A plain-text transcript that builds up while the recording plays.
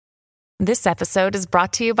This episode is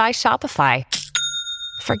brought to you by Shopify.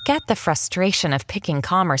 Forget the frustration of picking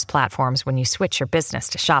commerce platforms when you switch your business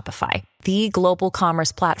to Shopify, the global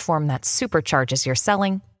commerce platform that supercharges your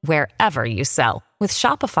selling wherever you sell. With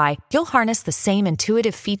Shopify, you'll harness the same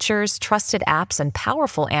intuitive features, trusted apps, and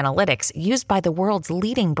powerful analytics used by the world's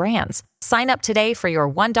leading brands. Sign up today for your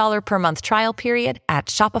 $1 per month trial period at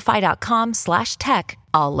shopify.com/tech,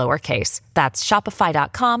 all lowercase. That's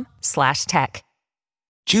shopify.com/tech.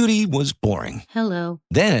 Judy was boring. Hello.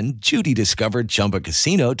 Then Judy discovered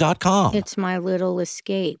ChumbaCasino.com. It's my little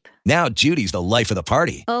escape. Now Judy's the life of the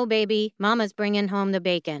party. Oh, baby, mama's bringing home the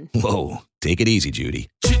bacon. Whoa, take it easy, Judy.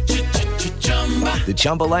 The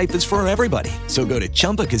Chumba life is for everybody. So go to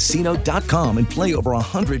ChumbaCasino.com and play over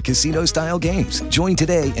 100 casino-style games. Join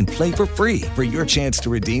today and play for free for your chance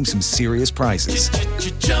to redeem some serious prizes.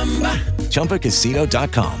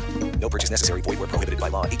 ChumbaCasino.com. No purchase necessary. Void where prohibited by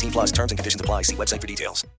law. 18 plus terms and conditions apply. See website for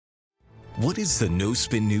details. What is the No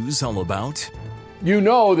Spin News all about? You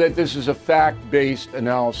know that this is a fact-based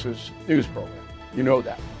analysis news program. You know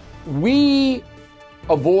that. We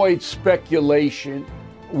avoid speculation.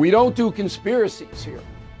 We don't do conspiracies here.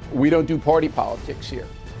 We don't do party politics here.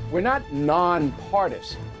 We're not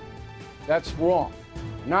nonpartisan. That's wrong.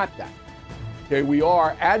 Not that. Okay, we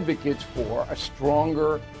are advocates for a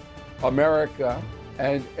stronger America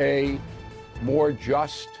and a more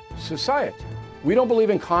just society. We don't believe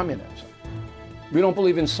in communism. We don't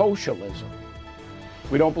believe in socialism.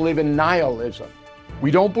 We don't believe in nihilism. We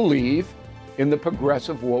don't believe in the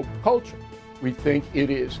progressive woke culture. We think it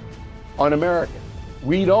is un-American.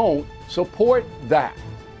 We don't support that.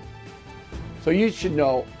 So you should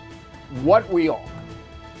know what we are,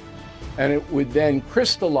 and it would then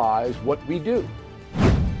crystallize what we do.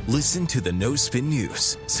 Listen to the No Spin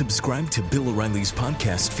News. Subscribe to Bill O'Reilly's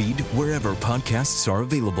podcast feed wherever podcasts are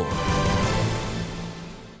available.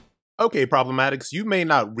 Okay, Problematics, you may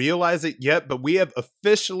not realize it yet, but we have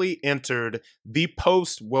officially entered the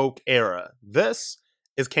post-woke era. This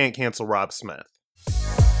is Can't Cancel Rob Smith.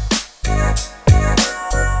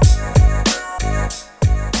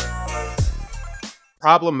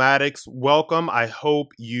 Problematics, welcome. I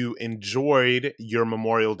hope you enjoyed your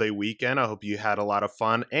Memorial Day weekend. I hope you had a lot of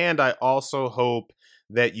fun. And I also hope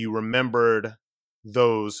that you remembered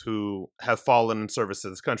those who have fallen in service to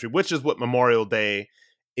this country, which is what Memorial Day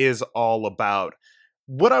is all about.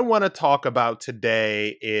 What I want to talk about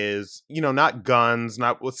today is, not guns,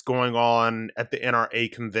 not what's going on at the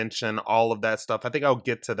NRA convention, all of that stuff. I think I'll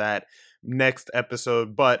get to that next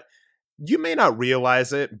episode, but you may not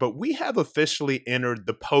realize it, but we have officially entered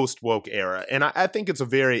the post-woke era, and I think it's a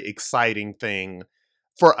very exciting thing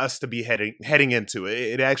for us to be heading into.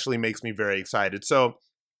 It actually makes me very excited. So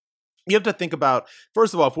you have to think about,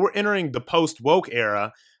 first of all, if we're entering the post-woke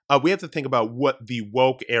era, we have to think about what the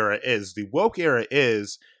woke era is. The woke era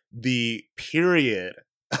is the period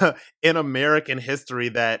in American history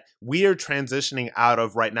that we are transitioning out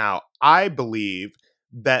of right now. I believe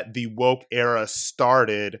that the woke era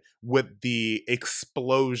started with the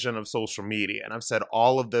explosion of social media. And I've said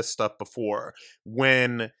all of this stuff before.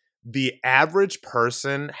 When the average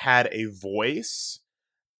person had a voice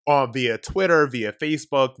via Twitter, via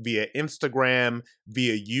Facebook, via Instagram,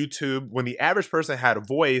 via YouTube, when the average person had a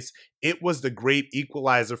voice, it was the great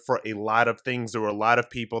equalizer for a lot of things. There were a lot of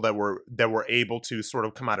people that were able to sort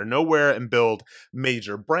of come out of nowhere and build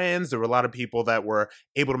major brands. There were a lot of people that were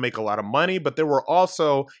able to make a lot of money, but there were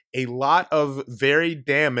also a lot of very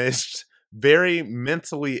damaged, very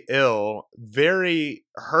mentally ill, very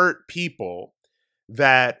hurt people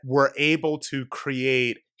that were able to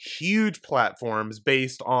create huge platforms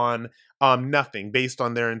based on nothing, based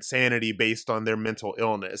on their insanity, based on their mental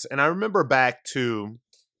illness. And I remember back to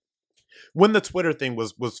when the Twitter thing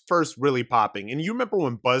was first really popping. And you remember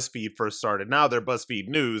when BuzzFeed first started. Now they're BuzzFeed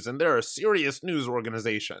News, and they're a serious news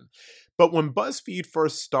organization. But when BuzzFeed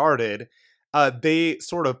first started, they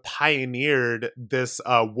sort of pioneered this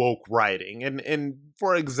woke writing. And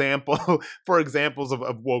for examples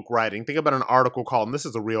of woke writing, think about an article called, and this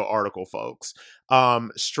is a real article, folks,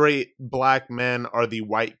 Straight Black Men Are the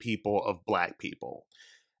White People of Black People.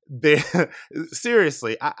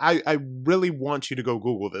 Seriously, I really want you to go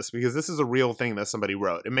Google this, because this is a real thing that somebody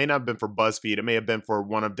wrote. It may not have been for BuzzFeed. It may have been for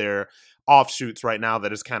one of their offshoots right now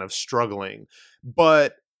that is kind of struggling.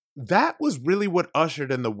 But that was really what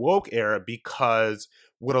ushered in the woke era, because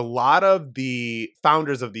what a lot of the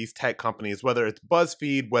founders of these tech companies, whether it's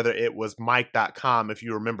BuzzFeed, whether it was Mike.com, if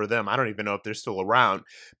you remember them, I don't even know if they're still around,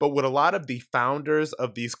 but what a lot of the founders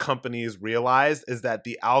of these companies realized is that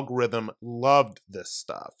the algorithm loved this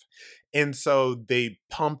stuff. And so they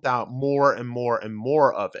pumped out more and more and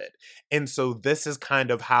more of it. And so this is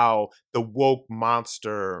kind of how the woke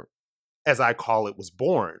monster, as I call it, was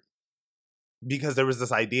born. Because there was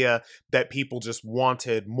this idea that people just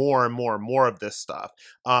wanted more and more and more of this stuff,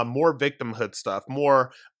 more victimhood stuff,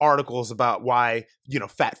 more articles about why,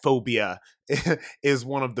 fat phobia is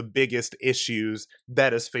one of the biggest issues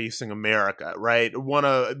that is facing America, right?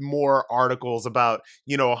 More articles about,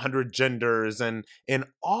 100 genders and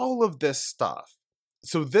all of this stuff.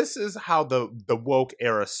 So this is how the woke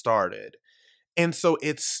era started. And so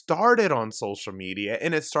it started on social media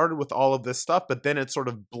and it started with all of this stuff, but then it sort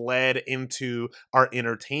of bled into our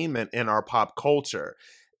entertainment and our pop culture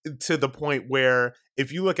to the point where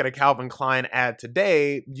if you look at a Calvin Klein ad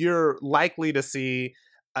today, you're likely to see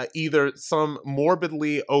either some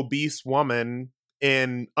morbidly obese woman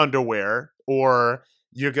in underwear, or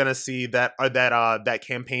you're going to see that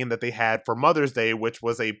campaign that they had for Mother's Day, which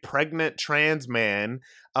was a pregnant trans man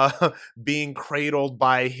being cradled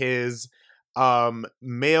by his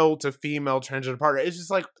male to female transgender partner. It's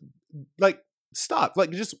just like stuff,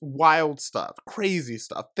 like just wild stuff, crazy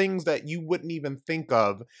stuff, things that you wouldn't even think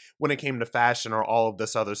of when it came to fashion or all of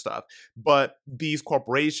this other stuff. But these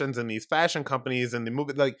corporations and these fashion companies and the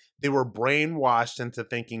movie, like, they were brainwashed into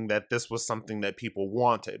thinking that this was something that people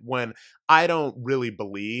wanted, when I don't really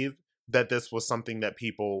believe that this was something that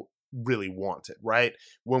people really wanted, right?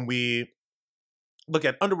 When we look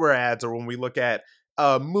at underwear ads or when we look at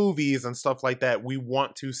movies and stuff like that, we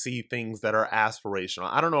want to see things that are aspirational.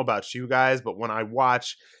 I don't know about you guys, but when I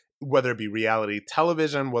watch, whether it be reality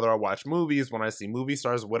television, whether I watch movies, when I see movie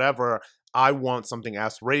stars, whatever, I want something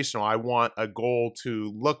aspirational. I want a goal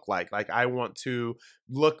to look like I want to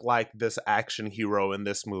look like this action hero in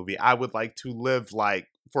this movie. I would like to live like,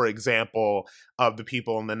 for example, of the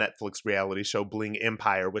people in the Netflix reality show Bling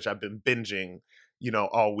Empire, which I've been binging,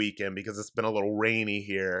 all weekend because it's been a little rainy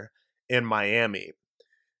here in Miami.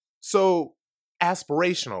 So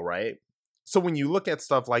aspirational, right? So when you look at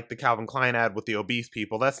stuff like the Calvin Klein ad with the obese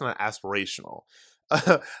people, that's not aspirational.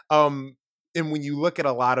 And when you look at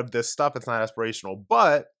a lot of this stuff, it's not aspirational.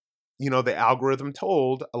 But, the algorithm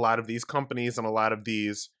told a lot of these companies and a lot of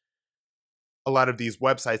these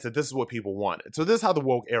websites that this is what people wanted. So this is how the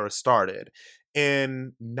woke era started.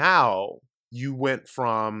 And now you went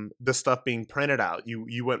from the stuff being printed out.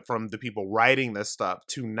 You went from the people writing this stuff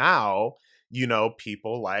to now,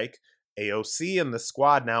 people like AOC and the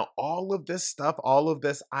Squad. Now, all of this stuff, all of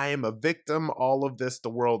this, I am a victim, all of this, the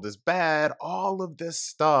world is bad, all of this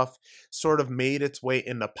stuff sort of made its way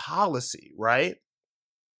into policy, right?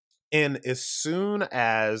 And as soon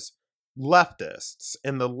as leftists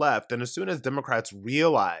and the left, and as soon as Democrats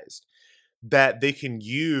realized that they can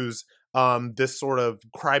use this sort of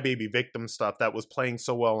crybaby victim stuff that was playing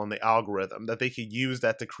so well on the algorithm, that they could use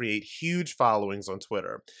that to create huge followings on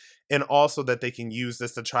Twitter. And also that they can use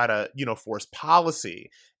this to try to, force policy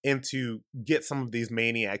and to get some of these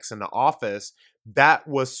maniacs into office. That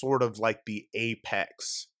was sort of like the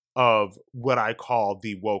apex of what I call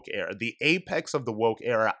the woke era. The apex of the woke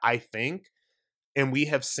era, I think, and we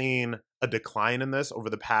have seen a decline in this over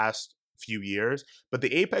the past few years, but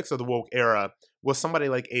the apex of the woke era was somebody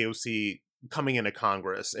like AOC coming into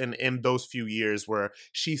Congress and in those few years where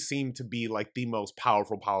she seemed to be like the most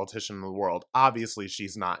powerful politician in the world. Obviously,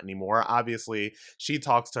 she's not anymore. Obviously, she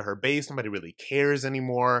talks to her base. Nobody really cares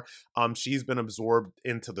anymore. She's been absorbed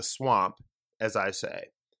into the swamp, as I say.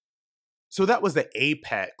 So that was the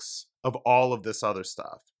apex of all of this other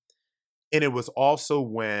stuff. And it was also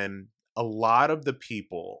when a lot of the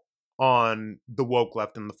people on the woke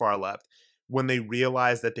left and the far left, when they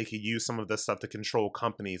realized that they could use some of this stuff to control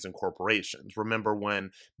companies and corporations. Remember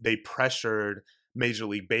when they pressured Major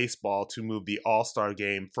League Baseball to move the All-Star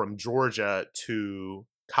game from Georgia to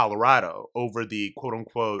Colorado over the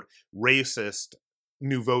quote-unquote racist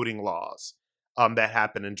new voting laws that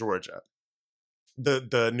happened in Georgia.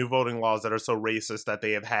 The new voting laws that are so racist that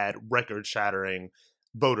they have had record-shattering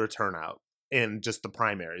voter turnout in just the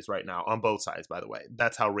primaries right now on both sides, by the way.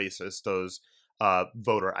 That's how racist those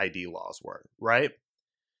voter ID laws were, right?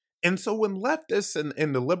 And so when leftists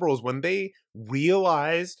and the liberals, when they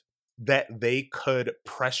realized that they could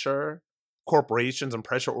pressure corporations and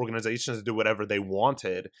pressure organizations to do whatever they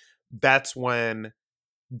wanted, that's when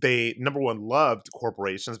they, number one, loved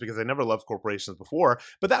corporations, because they never loved corporations before.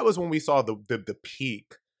 But that was when we saw the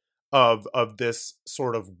peak of this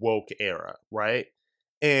sort of woke era, right?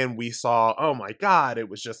 And we saw, oh my God, it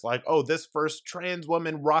was just like, oh, this first trans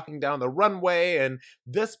woman rocking down the runway, and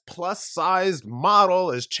this plus-sized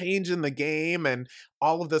model is changing the game, and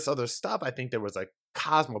all of this other stuff. I think there was a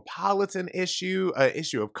cosmopolitan issue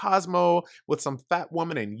of Cosmo with some fat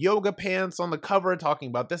woman in yoga pants on the cover talking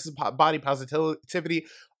about this is body positivity,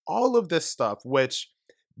 all of this stuff, which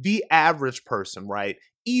the average person, right?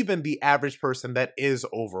 Even the average person that is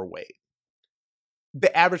overweight,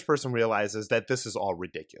 the average person realizes that this is all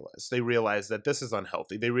ridiculous. They realize that this is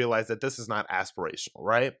unhealthy. They realize that this is not aspirational,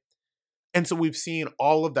 right? And so we've seen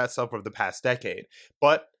all of that stuff over the past decade.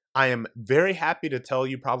 But I am very happy to tell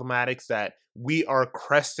you, Problematics, that we are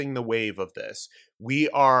cresting the wave of this. We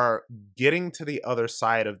are getting to the other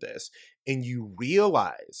side of this. And you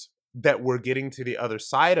realize that we're getting to the other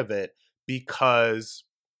side of it because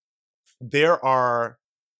there are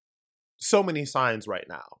so many signs right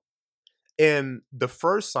now. And the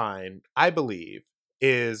first sign, I believe,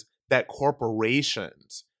 is that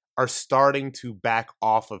corporations are starting to back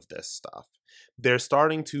off of this stuff. They're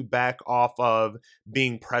starting to back off of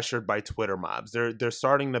being pressured by Twitter mobs. They're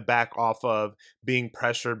starting to back off of being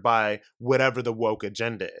pressured by whatever the woke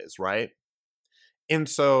agenda is, right? And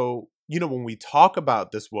so, when we talk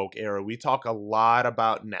about this woke era, we talk a lot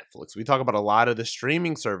about Netflix. We talk about a lot of the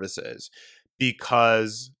streaming services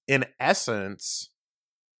because, in essence,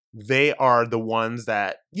 they are the ones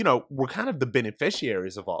that, were kind of the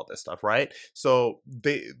beneficiaries of all this stuff, right? So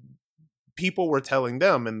people were telling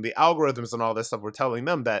them, and the algorithms and all this stuff were telling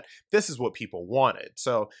them that this is what people wanted.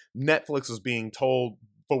 So Netflix was being told,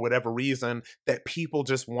 for whatever reason, that people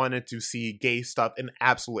just wanted to see gay stuff in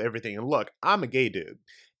absolutely everything. And look, I'm a gay dude,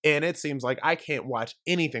 and it seems like I can't watch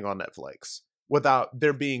anything on Netflix without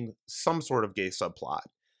there being some sort of gay subplot.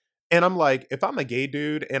 And I'm like, if I'm a gay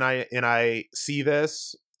dude and I see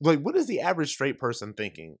this, like, what is the average straight person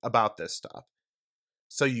thinking about this stuff?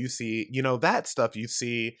 So you see, that stuff. You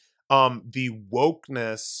see the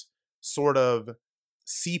wokeness sort of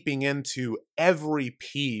seeping into every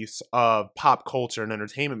piece of pop culture and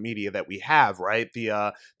entertainment media that we have, right?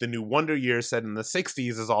 The new Wonder Years set in the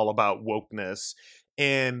 60s is all about wokeness.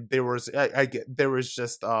 And there was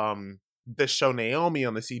just the show Naomi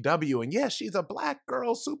on the CW, and yes, she's a black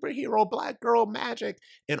girl superhero, black girl magic,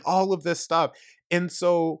 and all of this stuff. And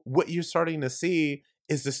so what you're starting to see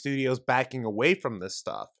is the studios backing away from this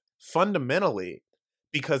stuff fundamentally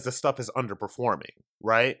because the stuff is underperforming,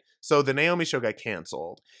 right? So the Naomi show got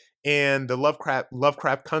canceled, and the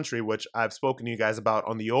Lovecraft Country, which I've spoken to you guys about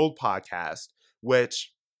on the old podcast,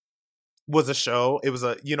 which was a show. It was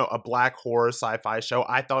a black horror sci-fi show.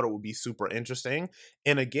 I thought it would be super interesting.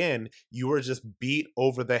 And again, you were just beat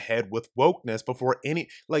over the head with wokeness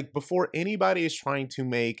before anybody is trying to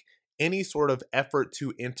make any sort of effort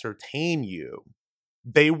to entertain you.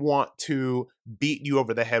 They want to beat you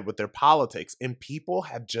over the head with their politics. And people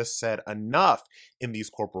have just said enough, and these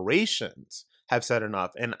corporations have said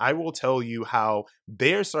enough. And I will tell you how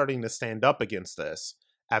they're starting to stand up against this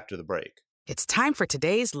after the break. It's time for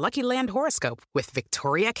today's Lucky Land horoscope with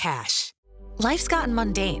Victoria Cash. Life's gotten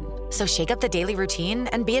mundane, so shake up the daily routine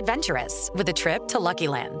and be adventurous with a trip to Lucky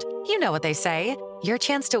Land. You know what they say, your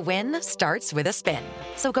chance to win starts with a spin.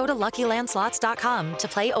 So go to LuckyLandSlots.com to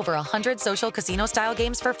play over 100 social casino-style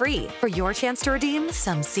games for free for your chance to redeem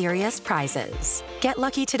some serious prizes. Get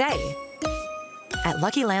lucky today at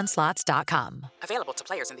LuckyLandSlots.com. Available to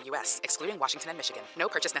players in the U.S., excluding Washington and Michigan. No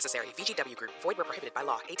purchase necessary. VGW Group. Void where prohibited by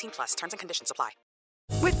law. 18+. Terms and conditions apply.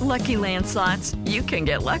 With Lucky Land Slots, you can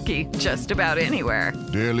get lucky just about anywhere.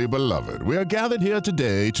 Dearly beloved, we are gathered here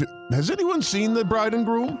today to... Has anyone seen the bride and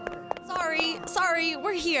groom? Sorry,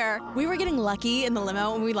 we're here. We were getting lucky in the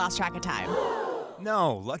limo and we lost track of time.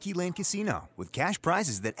 No, Lucky Land Casino, with cash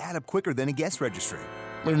prizes that add up quicker than a guest registry.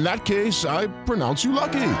 In that case, I pronounce you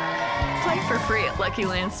lucky. Play for free at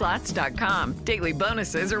LuckyLandSlots.com. Daily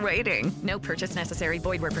bonuses are waiting. No purchase necessary.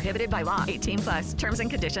 Void where prohibited by law. 18+. Terms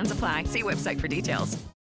and conditions apply. See website for details.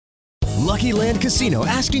 Lucky Land Casino,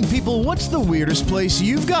 asking people, what's the weirdest place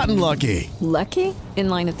you've gotten lucky? Lucky? In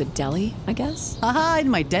line at the deli, I guess? Aha, in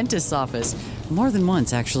my dentist's office. More than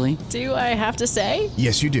once, actually. Do I have to say?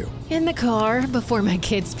 Yes, you do. In the car before my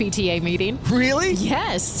kids' PTA meeting. Really?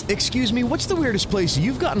 Yes. Excuse me, what's the weirdest place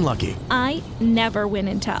you've gotten lucky? I never win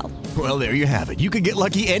and tell. Well, there you have it. You can get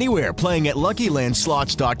lucky anywhere, playing at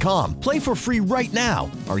LuckyLandSlots.com. Play for free right now.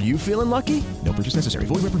 Are you feeling lucky? No purchase necessary.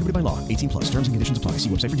 Void where prohibited by law. 18+. Terms and conditions apply. See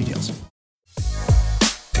website for details.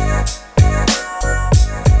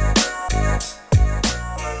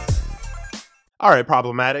 All right,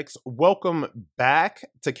 Problematics, welcome back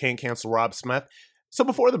to Can't Cancel Rob Smith. So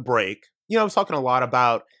before the break, I was talking a lot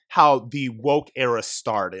about how the woke era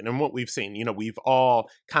started and what we've seen. We've all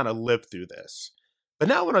kind of lived through this. But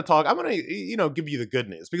now I'm going to give you the good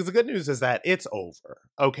news, because the good news is that it's over,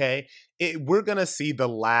 okay? We're going to see the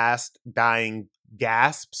last dying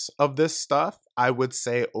gasps of this stuff, I would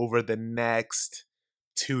say, over the next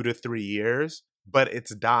 2 to 3 years, but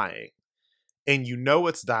it's dying. And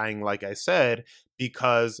it's dying, like I said,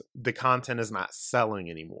 because the content is not selling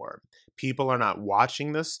anymore. People are not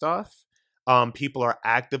watching this stuff. People are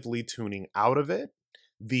actively tuning out of it.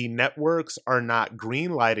 The networks are not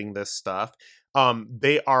greenlighting this stuff.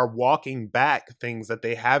 They are walking back things that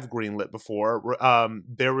they have greenlit before.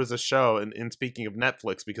 There was a show, and speaking of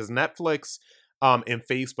Netflix, because Netflix and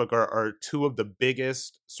Facebook are two of the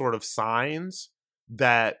biggest sort of signs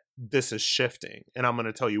that this is shifting. And I'm going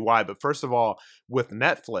to tell you why. But first of all, with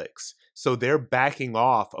Netflix, so they're backing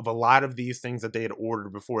off of a lot of these things that they had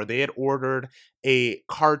ordered before. They had ordered a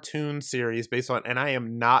cartoon series based on, and I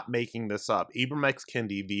am not making this up, Ibram X.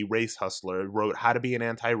 Kendi, the race hustler, wrote How to Be an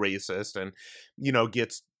Anti-Racist, and,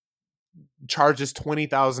 charges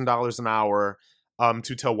 $20,000 an hour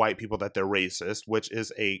to tell white people that they're racist, which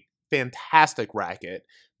is a fantastic racket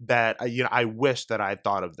that, I wish that I had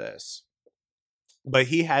thought of this. But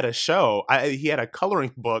he had a show, he had a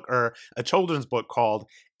coloring book or a children's book called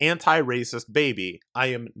Anti-Racist Baby.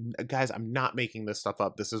 I'm not making this stuff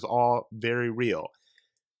up. This is all very real.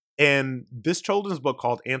 And this children's book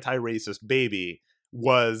called Anti-Racist Baby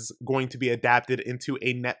was going to be adapted into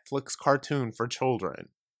a Netflix cartoon for children.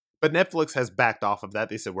 But Netflix has backed off of that.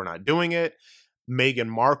 They said, we're not doing it. Meghan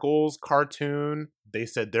Markle's cartoon, they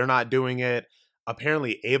said they're not doing it.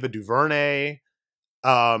 Apparently Ava DuVernay,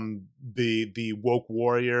 the woke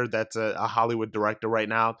warrior that's a Hollywood director right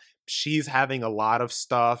now, she's having a lot of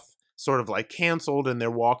stuff sort of like canceled, and they're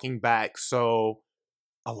walking back. So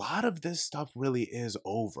a lot of this stuff really is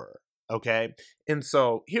over. Okay. And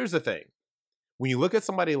so here's the thing. When you look at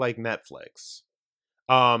somebody like Netflix,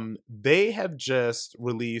 they have just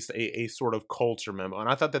released a sort of culture memo. And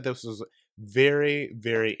I thought that this was very,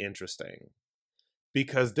 very interesting,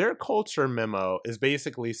 because their culture memo is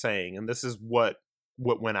basically saying, and this is what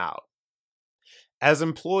went out. As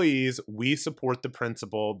employees, we support the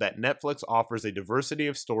principle that Netflix offers a diversity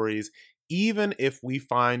of stories, even if we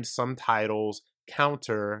find some titles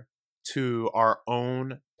counter to our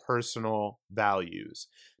own personal values.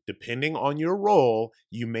 Depending on your role,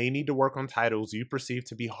 you may need to work on titles you perceive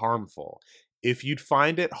to be harmful. If you'd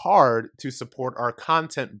find it hard to support our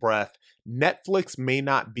content breadth, Netflix may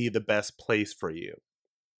not be the best place for you.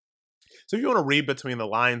 So if you want to read between the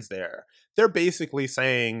lines there, they're basically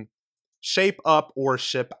saying, shape up or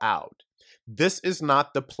ship out. This is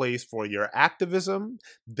not the place for your activism.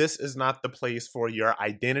 This is not the place for your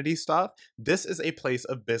identity stuff. This is a place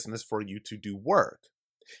of business for you to do work.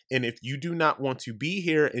 And if you do not want to be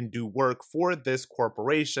here and do work for this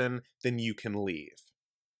corporation, then you can leave.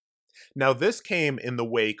 Now, this came in the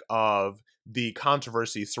wake of the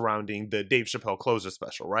controversy surrounding the Dave Chappelle Closer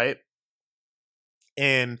special, right?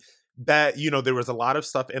 And that, there was a lot of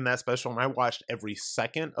stuff in that special, and I watched every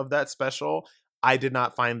second of that special. I did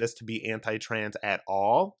not find this to be anti-trans at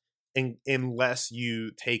all, unless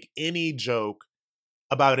you take any joke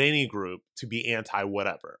about any group to be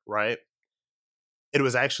anti-whatever, right? It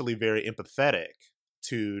was actually very empathetic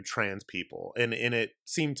to trans people. And it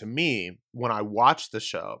seemed to me, when I watched the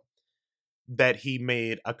show, that he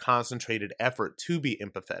made a concentrated effort to be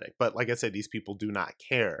empathetic. But like I said, these people do not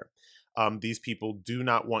care. These people do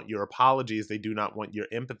not want your apologies. They do not want your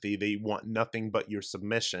empathy. They want nothing but your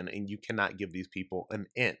submission, and you cannot give these people an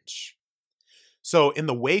inch. So in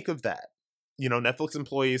the wake of that, Netflix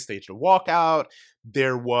employees staged a walkout.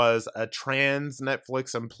 There was a trans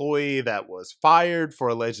Netflix employee that was fired for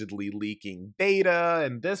allegedly leaking data,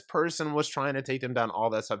 and this person was trying to take them down, all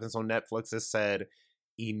that stuff. And so Netflix has said,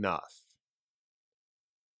 enough.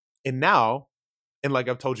 And now, and like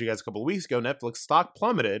I've told you guys a couple of weeks ago, Netflix stock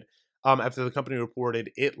plummeted after the company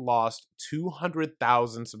reported it lost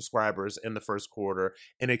 200,000 subscribers in the first quarter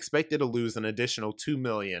and expected to lose an additional 2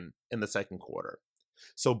 million in the second quarter.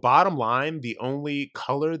 So bottom line, the only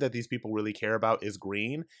color that these people really care about is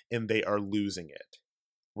green, and they are losing it,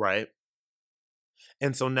 right?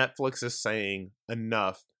 And so Netflix is saying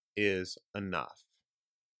enough is enough.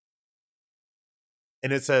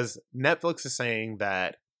 And it says Netflix is saying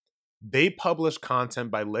that they publish content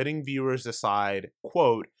by letting viewers decide,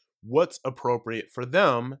 quote, what's appropriate for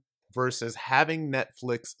them versus having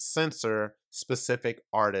Netflix censor specific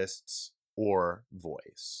artists or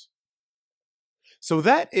voice. So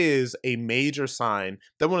that is a major sign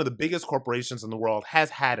that one of the biggest corporations in the world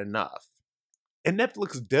has had enough. And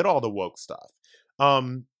Netflix did all the woke stuff.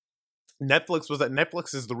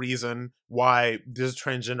 Netflix is the reason why this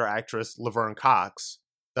transgender actress, Laverne Cox,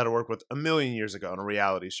 that I worked with a million years ago on a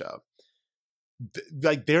reality show,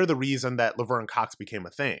 they're the reason that Laverne Cox became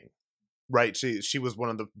a thing, right? She was one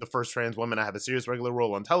of the first trans women to have a serious regular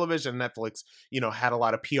role on television. Netflix, had a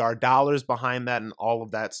lot of PR dollars behind that and all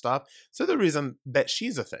of that stuff. So the reason that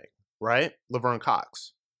she's a thing, right? Laverne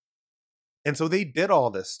Cox. And so they did all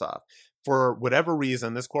this stuff. For whatever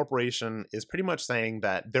reason, this corporation is pretty much saying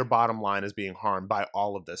that their bottom line is being harmed by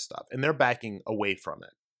all of this stuff, and they're backing away from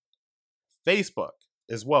it. Facebook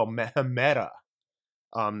as well, Meta,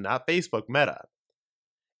 not Facebook, Meta.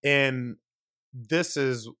 And this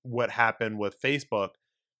is what happened with Facebook.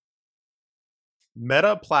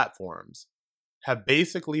 Meta platforms have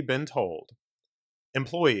basically been told,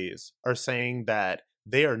 employees are saying that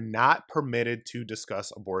they are not permitted to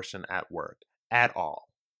discuss abortion at work at all.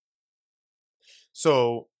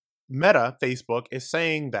 So Meta, Facebook, is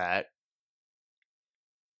saying that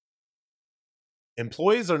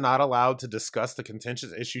employees are not allowed to discuss the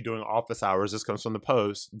contentious issue during office hours. This comes from the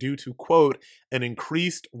Post, due to, quote, an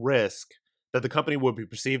increased risk that the company would be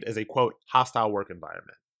perceived as a, quote, hostile work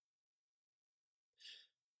environment.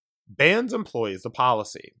 Bans employees, the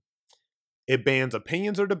policy. It bans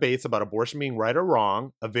opinions or debates about abortion being right or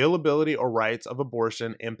wrong, availability or rights of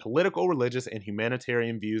abortion, and political, religious, and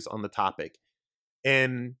humanitarian views on the topic.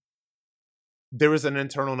 And there is an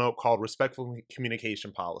internal note called respectful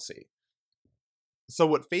communication policy. So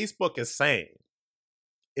what Facebook is saying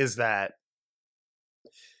is that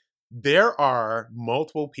there are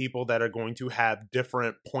multiple people that are going to have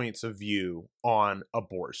different points of view on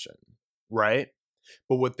abortion, right?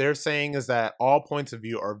 But what they're saying is that all points of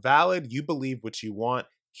view are valid. You believe what you want.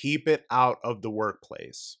 Keep it out of the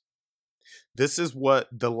workplace. This is what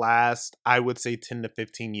the last, I would say, 10 to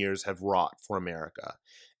 15 years have wrought for America.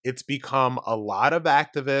 It's become a lot of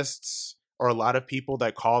activists, or a lot of people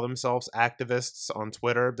that call themselves activists on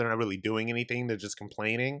Twitter. They're not really doing anything. They're just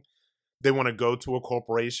complaining. They want to go to a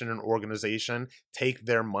corporation, an organization, take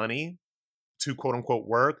their money to quote unquote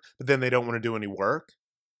work, but then they don't want to do any work.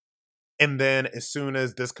 And then as soon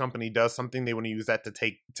as this company does something, they want to use that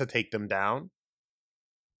to take them down.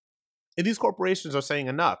 And these corporations are saying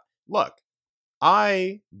enough. Look,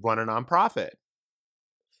 I run a nonprofit.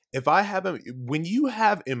 When you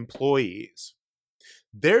have employees,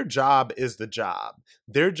 their job is the job.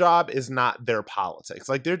 Their job is not their politics.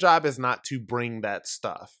 Like, their job is not to bring that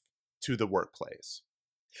stuff to the workplace.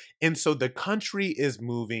 And so the country is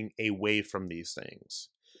moving away from these things.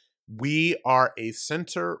 We are a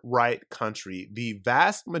center-right country. The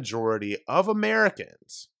vast majority of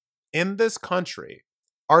Americans in this country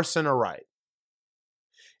are center-right.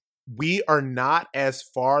 We are not as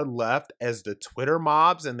far left as the Twitter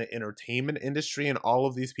mobs and the entertainment industry and all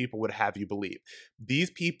of these people would have you believe.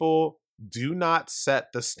 These people do not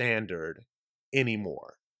set the standard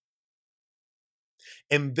anymore.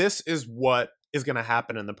 And this is what is going to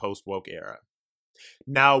happen in the post-woke era.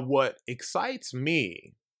 Now, what excites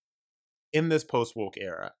me in this post-woke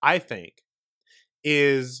era, I think,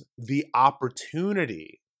 is the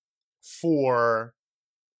opportunity for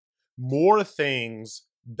more things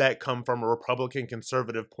that come from a Republican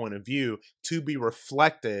conservative point of view to be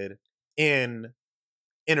reflected in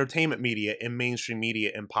entertainment media, in mainstream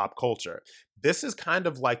media, and pop culture. This is kind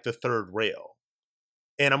of like the third rail.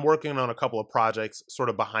 And I'm working on a couple of projects sort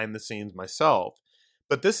of behind the scenes myself.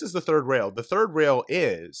 But this is the third rail. The third rail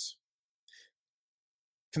is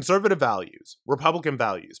conservative values, Republican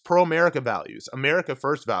values, pro-America values, America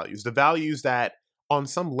first values, the values that on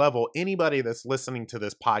some level, anybody that's listening to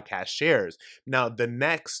this podcast shares. Now, the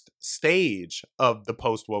next stage of the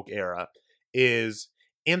post-woke era is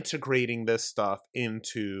integrating this stuff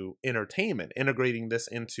into entertainment, integrating this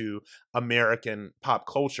into American pop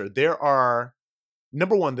culture. There are,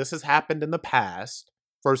 number one, this has happened in the past,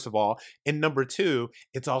 first of all. And number two,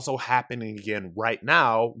 it's also happening again right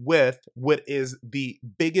now with what is the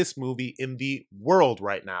biggest movie in the world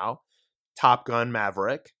right now, Top Gun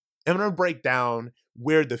Maverick. I'm going to break down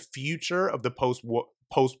where the future of the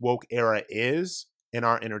post-woke era is in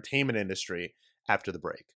our entertainment industry after the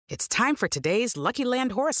break. It's time for today's Lucky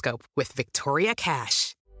Land horoscope with Victoria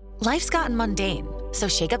Cash. Life's gotten mundane, so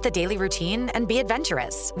shake up the daily routine and be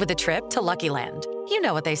adventurous with a trip to Lucky Land. You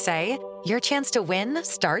know what they say, your chance to win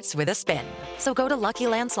starts with a spin. So go to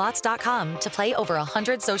LuckyLandSlots.com to play over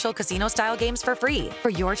 100 social casino-style games for free for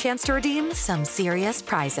your chance to redeem some serious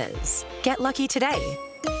prizes. Get lucky today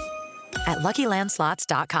at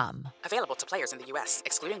LuckyLandSlots.com. Available to players in the U.S.,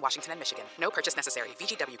 excluding Washington and Michigan. No purchase necessary.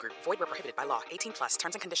 VGW Group. Void where prohibited by law. 18 plus.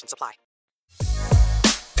 Terms and conditions apply.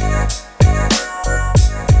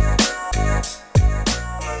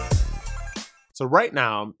 So right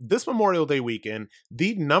now, this Memorial Day weekend,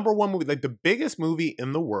 the number one movie, like the biggest movie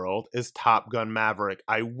in the world, is Top Gun Maverick.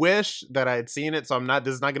 I wish that I had seen it, so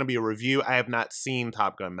this is not going to be a review. I have not seen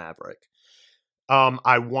Top Gun Maverick.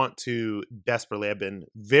 I want to desperately. I've been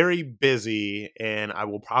very busy, and I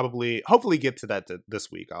will hopefully get to that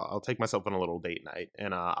this week. I'll take myself on a little date night,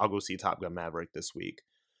 and I'll go see Top Gun Maverick this week.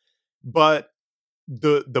 But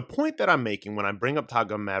the point that I'm making when I bring up Top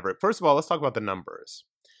Gun Maverick, first of all, let's talk about the numbers.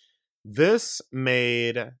 This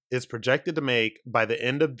is projected to make, by the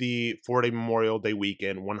end of the 4-day Memorial Day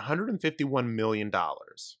weekend, $151 million.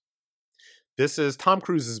 This is Tom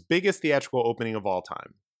Cruise's biggest theatrical opening of all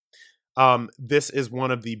time. This is one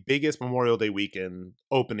of the biggest Memorial Day weekend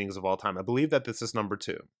openings of all time. I believe that this is number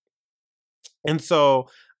 2. And so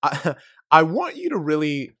I want you to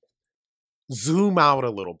really zoom out a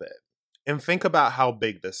little bit and think about how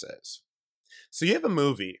big this is. So you have a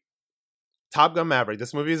movie, Top Gun Maverick.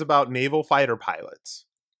 This movie is about naval fighter pilots.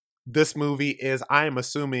 This movie is, I am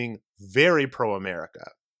assuming, very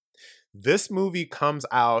pro-America. This movie comes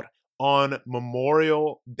out on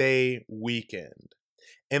Memorial Day weekend.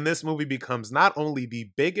 And this movie becomes not only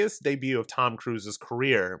the biggest debut of Tom Cruise's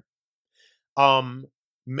career,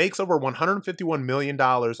 makes over $151 million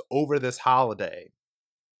over this holiday,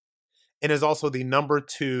 and is also the number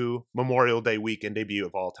 2 Memorial Day weekend debut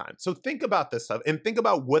of all time. So think about this stuff and think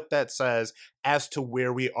about what that says as to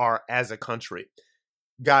where we are as a country.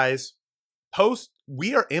 Guys,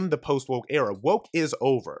 we are in the post-woke era. Woke is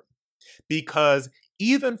over, because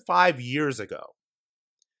even 5 years ago,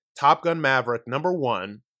 Top Gun Maverick, number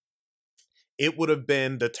 1, it would have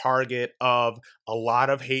been the target of a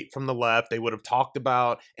lot of hate from the left. They would have talked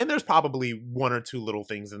about, and there's probably 1 or 2 little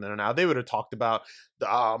things in there now. They would have talked about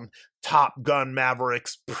Top Gun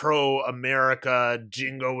Maverick's pro-America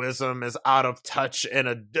jingoism is out of touch in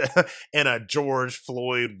a George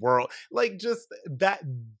Floyd world. Like, just that,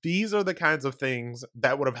 these are the kinds of things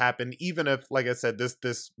that would have happened even if, like I said,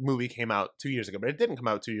 this movie came out 2 years ago. But it didn't come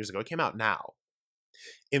out 2 years ago. It came out now.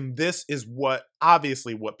 And this is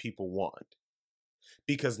obviously what people want.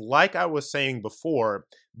 Because like I was saying before,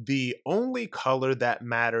 the only color that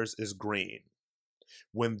matters is green.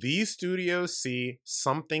 When these studios see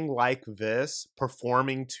something like this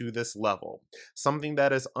performing to this level, something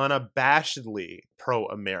that is unabashedly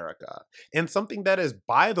pro-America, and something that is,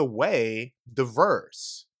 by the way,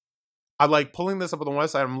 diverse. I like pulling this up on the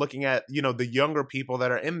website. I'm looking at, the younger people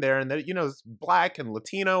that are in there, and that, it's Black and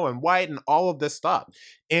Latino and white and all of this stuff.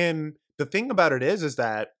 And the thing about it is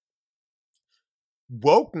that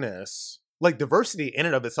wokeness, like diversity in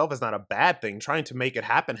and of itself, is not a bad thing. Trying to make it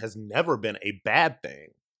happen has never been a bad thing,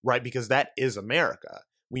 right? Because that is America.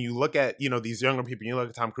 When you look at, these younger people, you look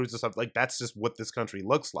at Tom Cruise and stuff, like that's just what this country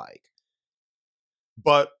looks like.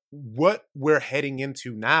 But what we're heading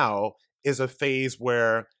into now is a phase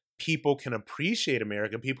where people can appreciate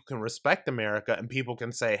America, people can respect America, and people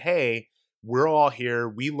can say, hey, we're all here.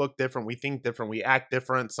 We look different. We think different. We act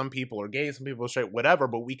different. Some people are gay. Some people are straight, whatever,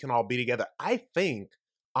 but we can all be together. I think,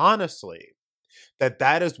 honestly,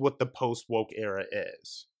 that is what the post-woke era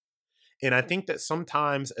is. And I think that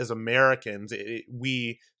sometimes as Americans,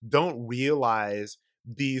 we don't realize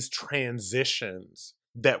these transitions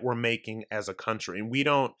that we're making as a country. And we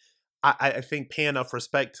don't, I think, pay enough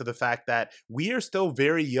respect to the fact that we are still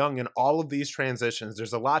very young in all of these transitions.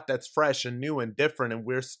 There's a lot that's fresh and new and different, and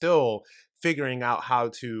we're still figuring out how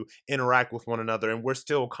to interact with one another, and we're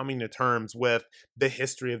still coming to terms with the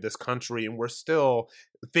history of this country, and we're still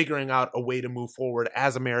figuring out a way to move forward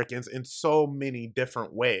as Americans in so many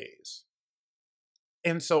different ways.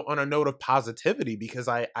 And so on a note of positivity, because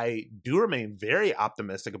I do remain very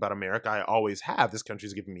optimistic about America, I always have. This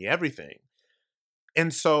country's given me everything.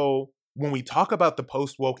 And so when we talk about the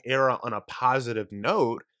post-woke era on a positive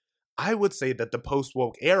note, I would say that the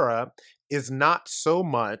post-woke era is not so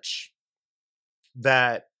much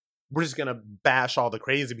that we're just going to bash all the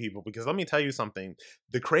crazy people, because let me tell you something.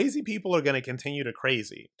 The crazy people are going to continue to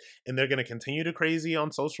crazy, and they're going to continue to crazy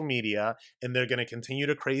on social media, and they're going to continue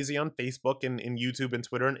to crazy on Facebook and YouTube and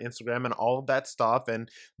Twitter and Instagram and all of that stuff. And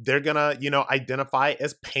they're going to, identify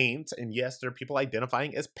as paint. And yes, there are people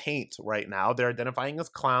identifying as paint right now. They're identifying as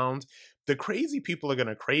clowns. The crazy people are going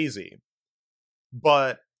to crazy.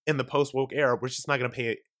 But in the post-woke era, we're just not going to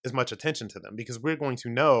pay as much attention to them, because we're going to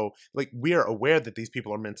know, like, we are aware that these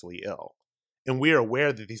people are mentally ill, and we are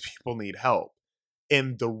aware that these people need help.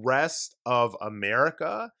 And the rest of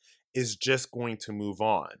America is just going to move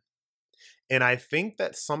on. And I think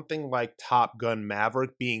that something like Top Gun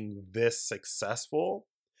Maverick being this successful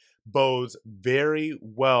bodes very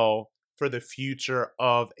well for the future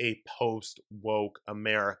of a post-woke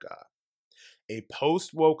America. A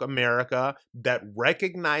post-woke America that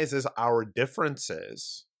recognizes our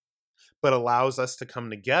differences, but allows us to come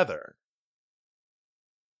together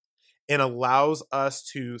and allows us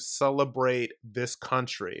to celebrate this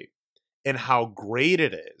country and how great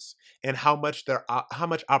it is and how much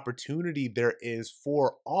opportunity there is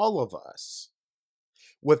for all of us,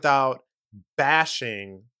 without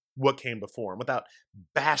bashing what came before, without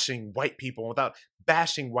bashing white people, without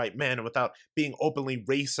bashing white men, and without being openly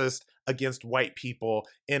racist against white people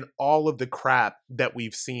and all of the crap that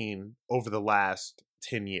we've seen over the last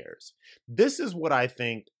 10 years. This is what I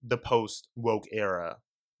think the post-woke era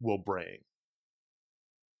will bring.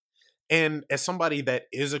 And as somebody that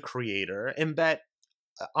is a creator, and that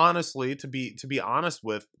honestly, to be honest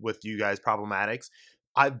with you guys, Problematics,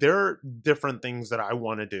 there are different things that I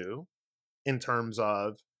want to do in terms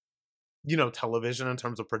of, television, in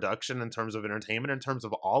terms of production, in terms of entertainment, in terms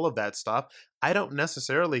of all of that stuff. I don't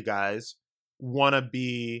necessarily, guys, want to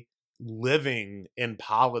be living in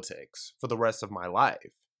politics for the rest of my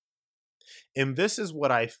life. And this is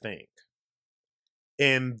what I think.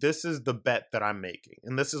 And this is the bet that I'm making.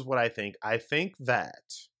 And this is what I think. I think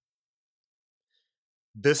that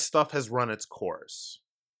this stuff has run its course.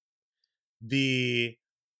 The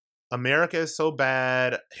America is so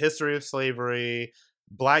bad, history of slavery,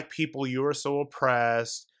 Black people, you are so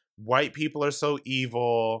oppressed, white people are so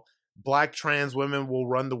evil, Black trans women will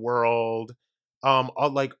run the world.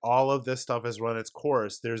 All of this stuff has run its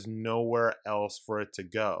course. There's nowhere else for it to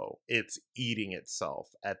go. It's eating itself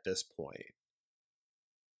at this point.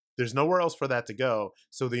 There's nowhere else for that to go.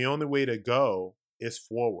 So the only way to go is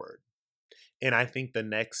forward. And I think the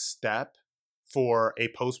next step for a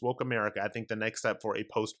post-woke America, I think the next step for a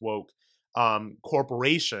post-woke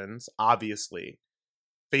corporations, obviously,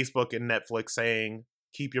 Facebook and Netflix saying,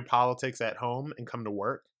 keep your politics at home and come to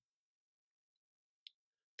work.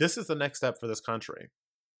 This is the next step for this country.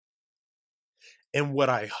 And what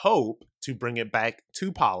I hope, to bring it back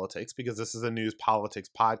to politics, because this is a news politics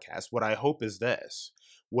podcast, what I hope is this.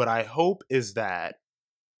 What I hope is that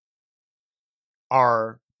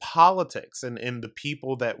our politics and the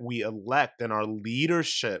people that we elect and our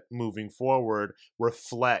leadership moving forward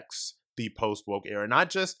reflects the post-woke era, not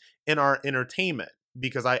just in our entertainment,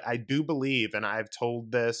 because I do believe, and I've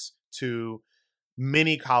told this to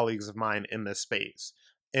many colleagues of mine in this space,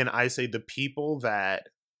 and I say the people that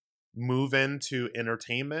move into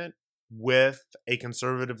entertainment with a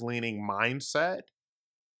conservative-leaning mindset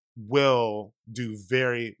will do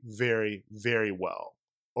very, very, very well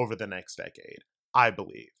over the next decade, I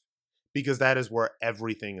believe, because that is where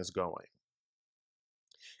everything is going.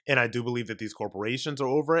 And I do believe that these corporations are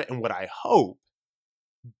over it. And what I hope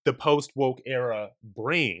the post-woke era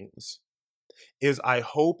brings is, I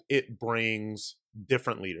hope it brings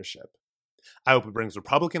different leadership. I hope it brings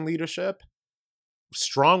Republican leadership,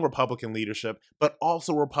 strong Republican leadership, but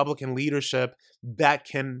also Republican leadership that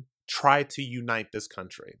can try to unite this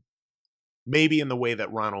country. Maybe in the way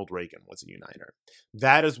that Ronald Reagan was a uniter.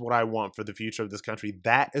 That is what I want for the future of this country.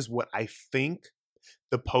 That is what I think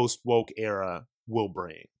the post-woke era will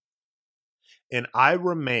bring. And I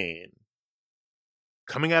remain,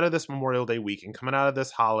 coming out of this Memorial Day weekend, coming out of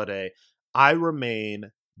this holiday, I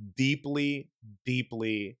remain deeply,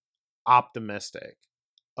 deeply optimistic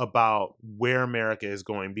about where America is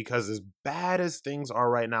going, because as bad as things are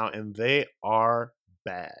right now, and they are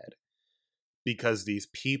bad, because these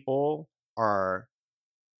people are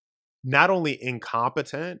not only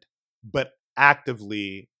incompetent, but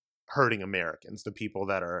actively hurting Americans, the people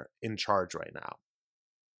that are in charge right now.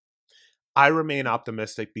 I remain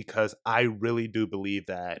optimistic because I really do believe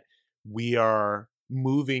that we are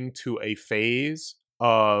moving to a phase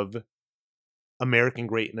of American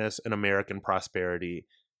greatness and American prosperity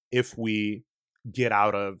if we get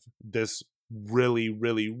out of this really,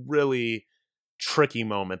 really, really tricky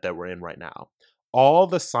moment that we're in right now. All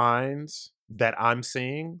the signs that I'm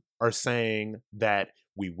seeing are saying that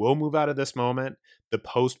we will move out of this moment. The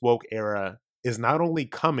post-woke era is not only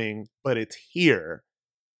coming, but it's here.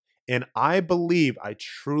 And I believe, I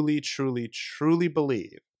truly, truly, truly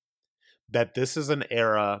believe that this is an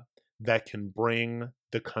era that can bring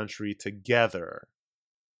the country together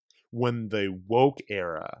when the woke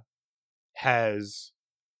era has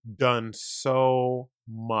done so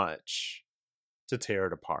much to tear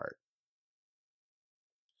it apart.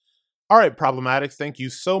 All right, Problematics, thank you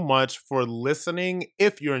so much for listening.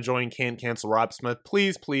 If you're enjoying Can't Cancel Rob Smith,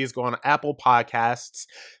 please go on Apple Podcasts,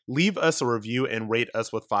 leave us a review, and rate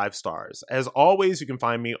us with 5 stars. As always, you can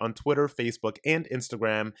find me on Twitter, Facebook, and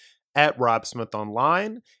Instagram at Rob Smith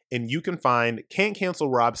Online, and you can find Can't Cancel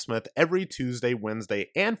Rob Smith every Tuesday, Wednesday,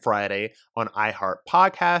 and Friday on iHeart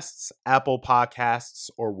Podcasts, Apple Podcasts,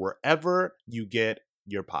 or wherever you get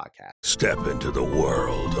your podcast. Step into the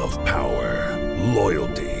world of power,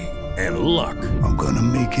 loyalty, and luck. I'm gonna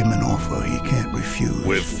make him an offer he can't refuse.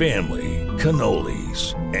 With family,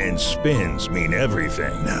 cannolis, and spins mean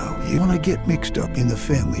everything. Now, you wanna get mixed up in the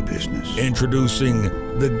family business. Introducing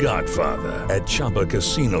The Godfather at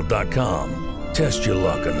ChumbaCasino.com. Test your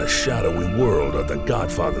luck in the shadowy world of The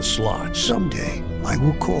Godfather slot. Someday, I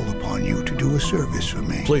will call upon you to do a service for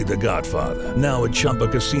me. Play The Godfather, now at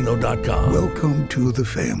ChumbaCasino.com. Welcome to the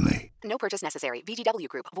family. No purchase necessary. VGW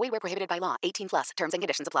Group. Void where prohibited by law. 18+. Terms and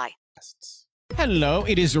conditions apply. Hello,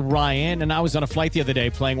 it is Ryan, and I was on a flight the other day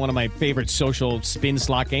playing one of my favorite social spin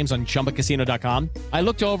slot games on ChumbaCasino.com. I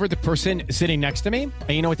looked over at the person sitting next to me, and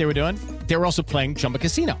you know what they were doing? They were also playing Chumba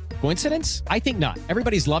Casino. Coincidence? I think not.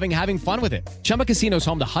 Everybody's loving having fun with it. Chumba Casino is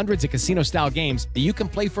home to hundreds of casino-style games that you can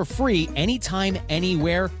play for free anytime,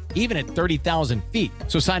 anywhere, even at 30,000 feet.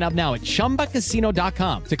 So sign up now at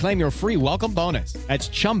ChumbaCasino.com to claim your free welcome bonus. That's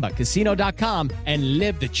ChumbaCasino.com and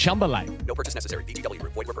live the Chumba life. No purchase necessary. VGW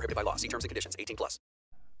Group. Void where prohibited by law. See terms and conditions. 18+.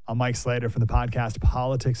 I'm Mike Slater from the podcast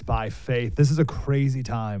Politics by Faith. This is a crazy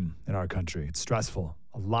time in our country. It's stressful,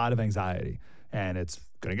 a lot of anxiety, and it's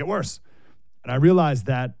going to get worse. And I realized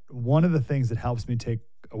that one of the things that helps me take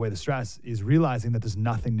away the stress is realizing that there's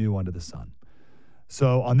nothing new under the sun.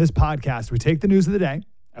 So on this podcast, we take the news of the day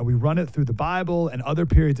and we run it through the Bible and other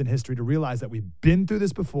periods in history to realize that we've been through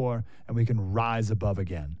this before and we can rise above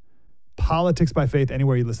again. Politics by Faith,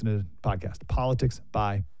 anywhere you listen to the podcast. Politics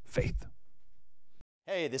by Faith.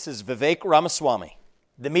 Hey, this is Vivek Ramaswamy.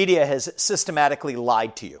 The media has systematically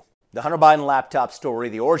lied to you. The Hunter Biden laptop story,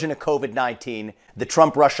 the origin of COVID-19, the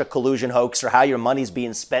Trump-Russia collusion hoax, or how your money's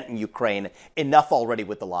being spent in Ukraine. Enough already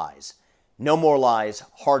with the lies. No more lies,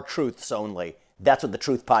 hard truths only. That's what the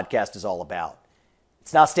Truth Podcast is all about.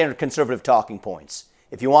 It's not standard conservative talking points.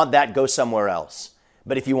 If you want that, go somewhere else.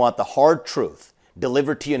 But if you want the hard truth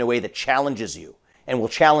delivered to you in a way that challenges you and will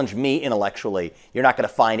challenge me intellectually, you're not going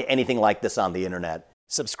to find anything like this on the internet.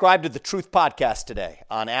 Subscribe to the Truth Podcast today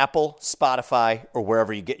on Apple, Spotify, or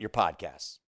wherever you get your podcasts.